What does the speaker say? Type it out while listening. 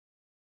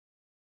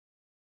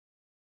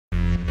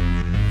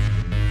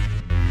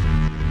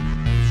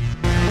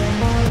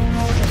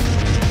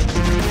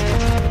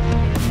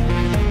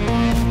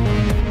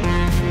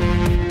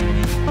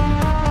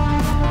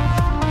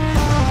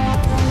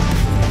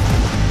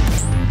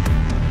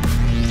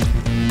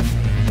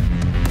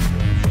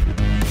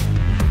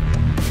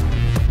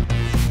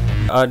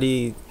Are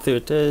the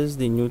 30s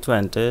the new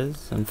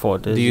 20s and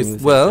 40s? Do you? new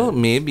 30s? Well,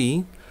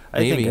 maybe. I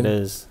think it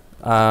is.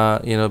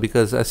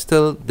 Because there's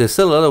still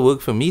a lot of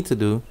work for me to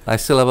do. I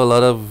still have a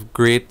lot of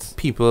great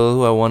people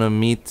who I want to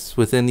meet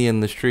within the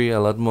industry. A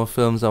lot more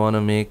films I want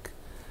to make.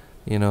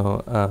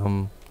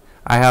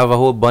 I have a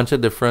whole bunch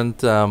of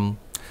different,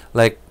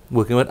 like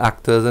working with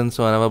actors and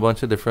so on. I have a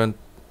bunch of different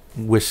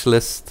wish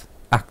list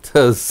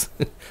actors.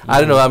 I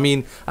don't know. I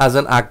mean, as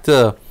an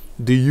actor,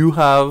 do you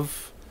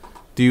have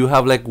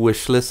like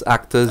wish list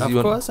actors? Of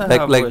course, I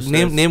like have like wish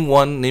name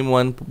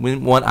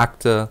one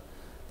actor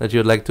that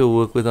you'd like to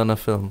work with on a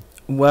film.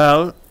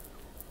 Well,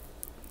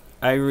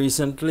 I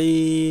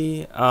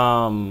recently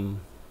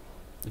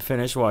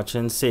finished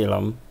watching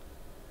Salem.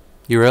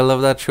 You really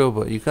love that show,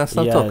 but you can't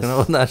stop talking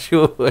about that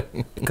show.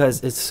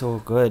 Because it's so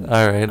good.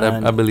 All right,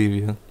 I believe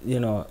you. You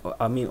know,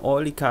 I mean,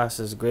 all the cast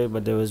is great,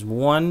 but there was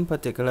one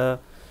particular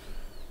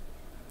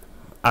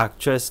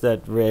actress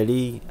that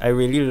I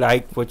really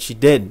liked what she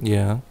did.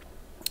 Yeah.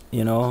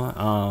 You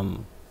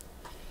know,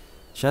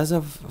 she's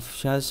a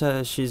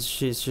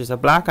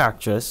black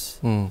actress.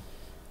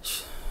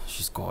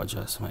 She's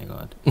gorgeous. My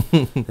God.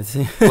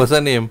 What's her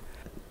name?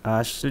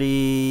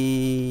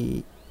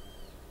 Ashley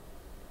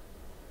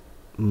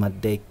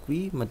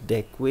Madekwe.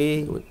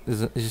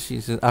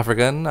 She's an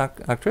African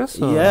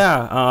actress? Or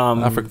yeah.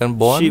 African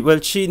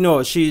born?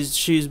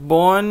 She's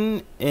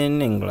born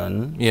in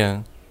England.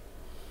 Yeah.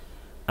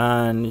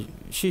 And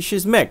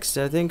she's mixed.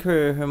 I think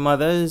her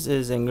mother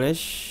is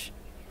English,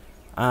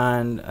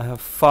 and her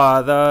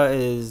father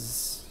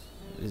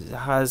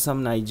has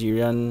some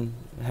Nigerian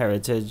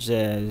heritage,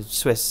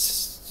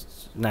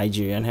 Swiss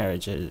Nigerian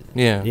heritage.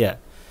 Yeah. Yeah.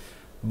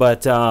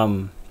 But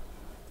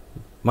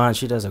man,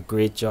 she does a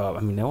great job.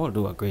 I mean, they all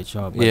do a great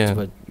job. But,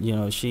 but you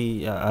know,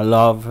 I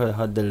love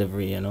her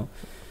delivery. You know.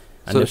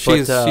 And so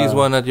she's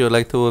one that you'd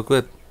like to work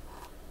with.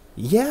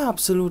 Yeah,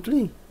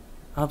 absolutely.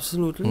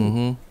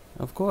 Mm-hmm.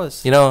 Of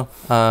course. You know,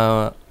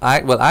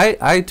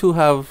 I too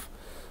have,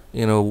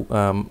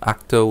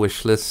 actor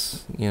wish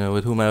lists,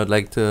 with whom I would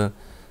like to,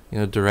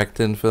 direct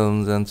in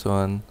films and so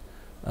on.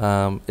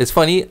 It's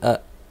funny,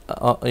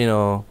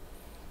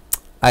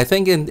 I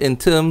think in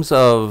terms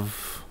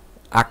of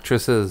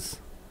actresses,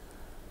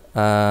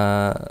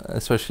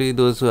 especially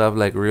those who have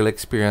like real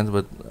experience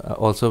but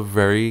also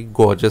very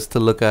gorgeous to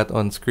look at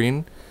on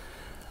screen.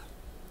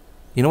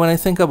 You know, when I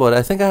think about it,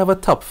 I think I have a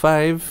top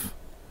 5,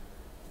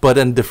 but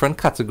in different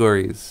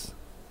categories,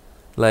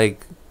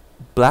 like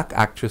black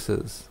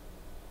actresses.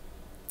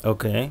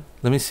 Okay.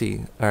 Let me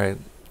see. All right.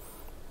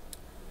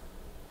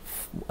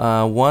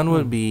 One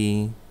would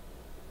be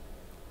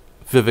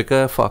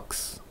Vivica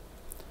Fox,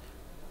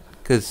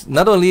 because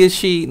not only is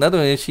she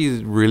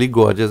really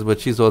gorgeous, but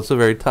she's also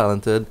very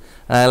talented.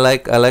 And I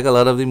like a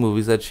lot of the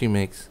movies that she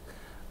makes,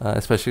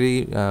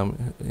 especially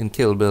in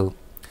Kill Bill.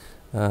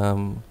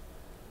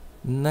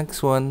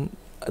 Next one,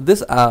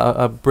 this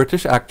a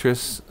British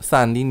actress,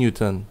 Thandie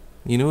Newton.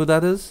 You know who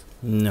that is?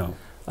 No.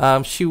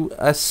 I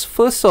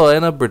first saw her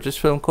in a British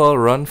film called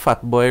Run,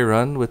 Fat Boy,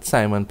 Run with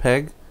Simon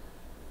Pegg.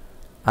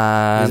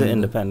 Is it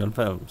independent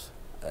films?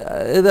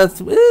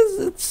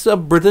 It's a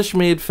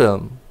British-made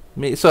film.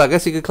 So I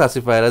guess you could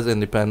classify it as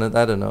independent.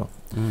 I don't know.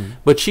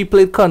 But she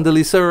played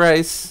Condoleezza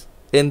Rice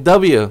in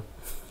W.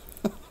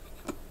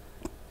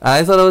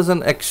 I thought it was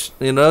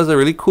it was a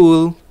really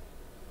cool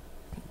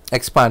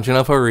expansion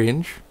of her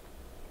range.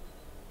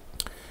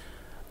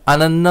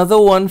 And another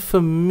one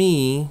for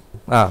me,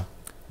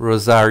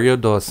 Rosario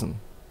Dawson.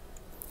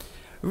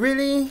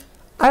 Really?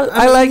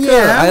 I like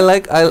her.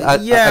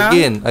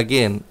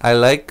 Again, I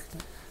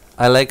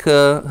like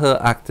her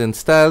acting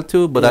style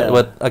too, but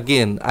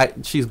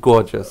she's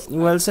gorgeous.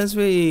 Well, since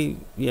we,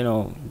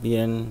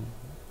 being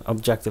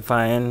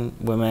objectifying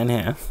women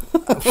here.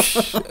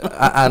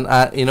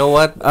 and you know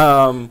what?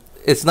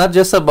 It's not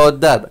just about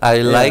that.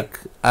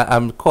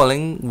 I'm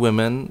calling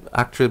women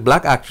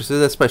black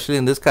actresses, especially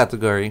in this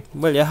category.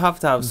 Well, you have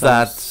to have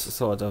some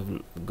sort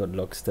of good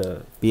looks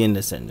to be in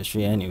this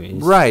industry,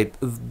 anyways. Right,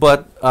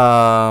 but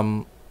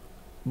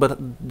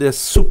they're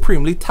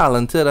supremely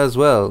talented as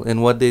well in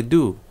what they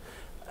do.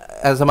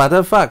 As a matter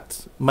of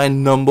fact, my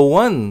number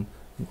 1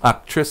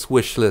 actress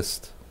wish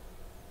list,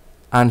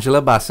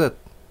 Angela Bassett.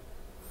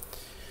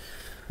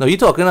 Now you're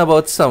talking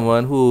about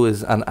someone who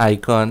is an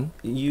icon.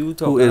 You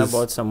talking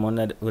about someone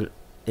that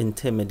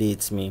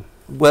intimidates me.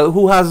 Well,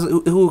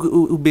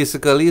 who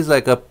basically is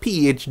like a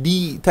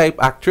PhD type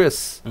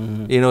actress.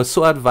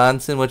 So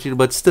advanced in what she do,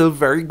 but still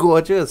very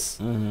gorgeous.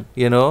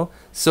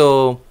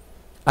 So,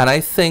 and I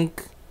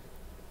think,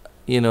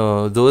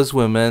 those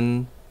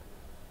women,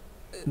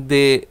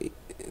 they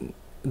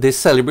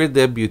celebrate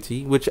their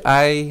beauty, which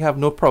I have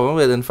no problem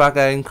with. In fact,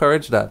 I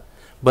encourage that.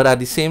 But at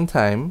the same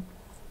time,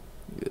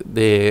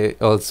 they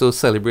also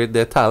celebrate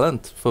their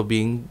talent for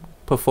being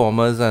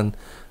performers and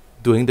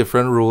doing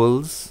different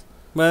roles.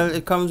 Well,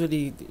 it comes with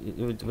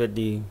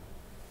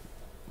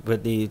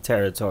the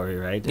territory,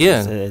 right?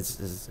 Yeah.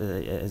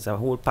 It's a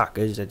whole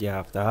package that you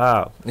have to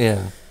have.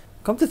 Yeah.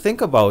 come to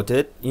think about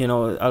it, you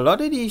know, a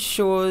lot of these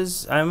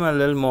shows, I'm a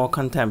little more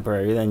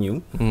contemporary than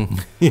you.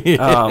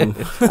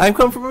 I'm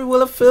come from a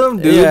world of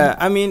film, dude. Yeah,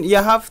 I mean, you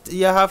have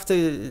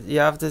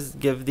to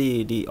give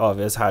the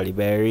obvious Halle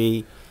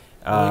Berry.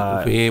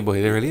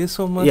 Boy, there really is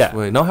so much. Yeah.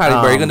 Boy. Now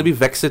Halle Berry gonna be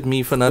vexed at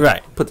me for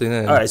not putting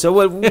it. All right,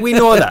 so we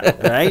know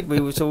that, right? We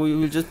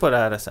will just put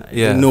that aside.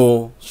 Yeah. We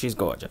know she's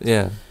gorgeous.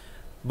 Yeah.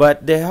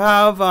 But they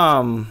have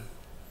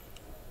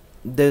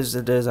there's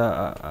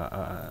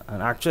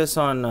an actress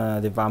on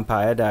the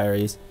Vampire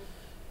Diaries.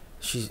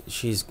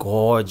 She's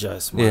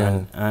gorgeous,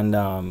 man. Yeah.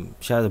 And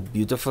she has a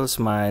beautiful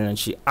smile, and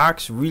she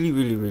acts really,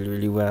 really, really,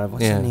 really well.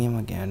 What's her name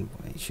again?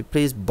 Boy? She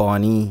plays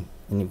Bonnie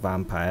in the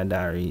Vampire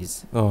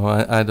Diaries. Oh,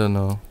 I don't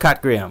know.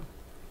 Kat Graham.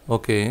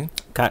 Okay.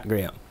 Kat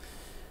Graham.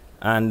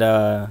 And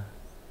I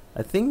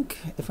think,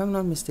 if I'm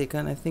not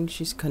mistaken, I think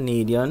she's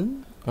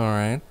Canadian. All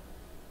right.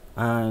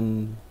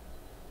 And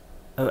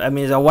I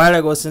mean, it's a while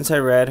ago since I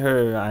read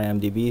her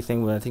IMDb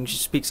thing, but I think she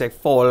speaks like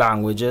 4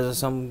 languages or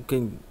some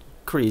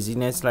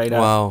craziness like that.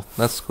 Wow,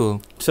 that's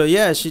cool. So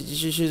yeah,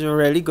 she's a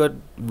really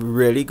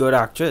good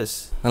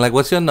actress. And like,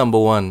 what's your number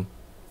one?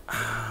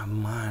 Ah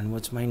man,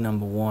 what's my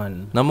number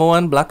one? Number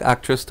one black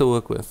actress to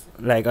work with.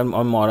 Like on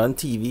modern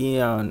TV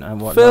and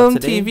whatnot film,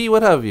 today? TV,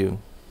 what have you?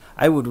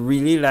 I would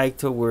really like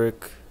to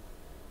work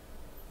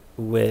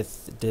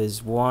with,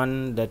 there's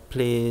one that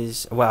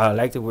plays, well, I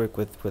like to work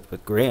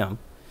with Graham.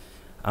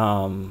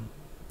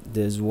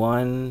 There's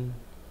one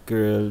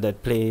girl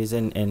that plays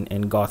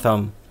in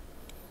Gotham.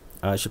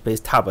 She plays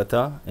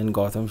Tabitha in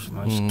Gotham.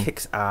 She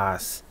kicks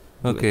ass.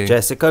 Okay.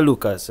 Jessica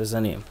Lucas is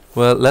her name.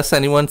 Well, lest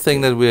anyone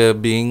think that we're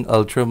being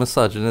ultra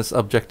misogynist,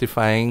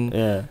 objectifying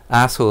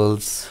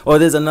assholes. Oh,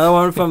 there's another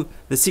one from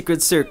The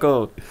Secret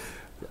Circle.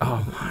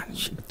 Oh man,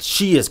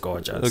 she is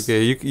gorgeous.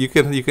 Okay, you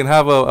can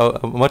have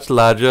a much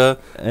larger,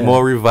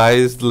 more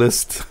revised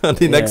list on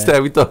the next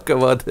time we talk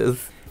about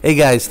this. Hey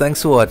guys,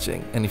 thanks for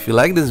watching. And if you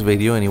like this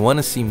video and you want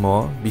to see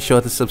more, be sure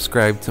to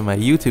subscribe to my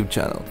YouTube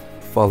channel.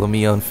 Follow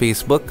me on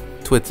Facebook,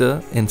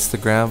 Twitter,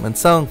 Instagram, and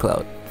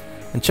SoundCloud.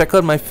 And check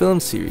out my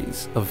film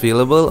series,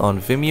 available on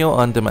Vimeo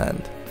On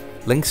Demand.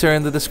 Links are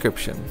in the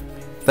description.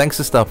 Thanks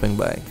for stopping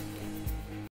by.